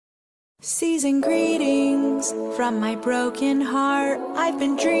Season greetings from my broken heart. I've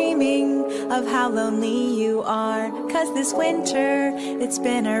been dreaming of how lonely you are. Cause this winter, it's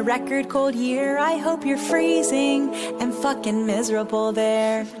been a record cold year. I hope you're freezing and fucking miserable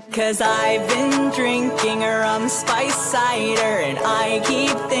there. Cause I've been drinking a rum spice cider, and I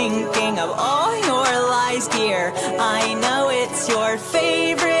keep thinking of all your lies, dear. I know it's your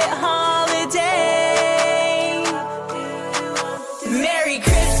favorite holiday. Merry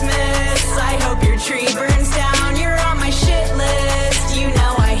Christmas, I hope your tree burns down. You're on my shit list, you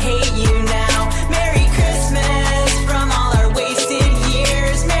know I hate you now. Merry Christmas from all our wasted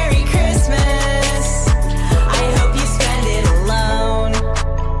years. Merry Christmas, I hope you spend it alone.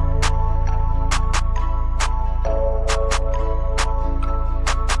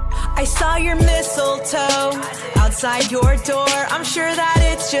 I saw your mistletoe outside your door. I'm sure that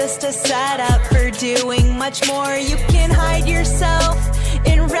it's just a setup for doing much more. You can hide yourself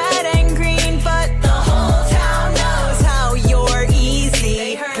in red and green, but the whole town knows how you're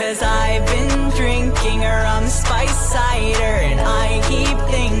easy. Cause I've been drinking a rum spice cider, and I keep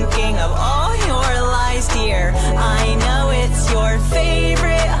thinking of all your lies, dear. I know it's your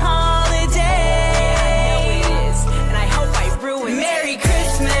favorite holiday. I know it is, and I hope I ruined it. Merry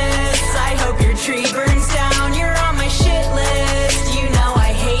Christmas, I hope your tree burns down. You're on my shit list, you know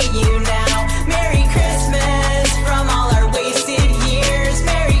I hate you now. Merry Christmas from all our wasted years.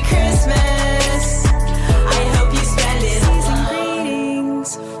 Merry Christmas, I hope you spend it alone.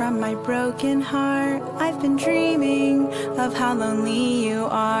 Greetings from my broken heart. I've been dreaming of how lonely you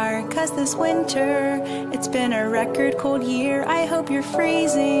are. Cause this winter, it's been a record cold year. I hope you're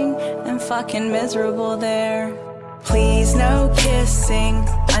freezing and fucking miserable there. Please no kissing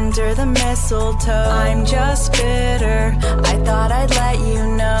under the mistletoe. I'm just bitter, I thought I'd let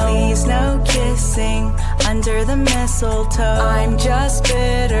you know. Please no kissing under the mistletoe. I'm just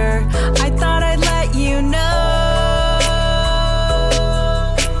bitter,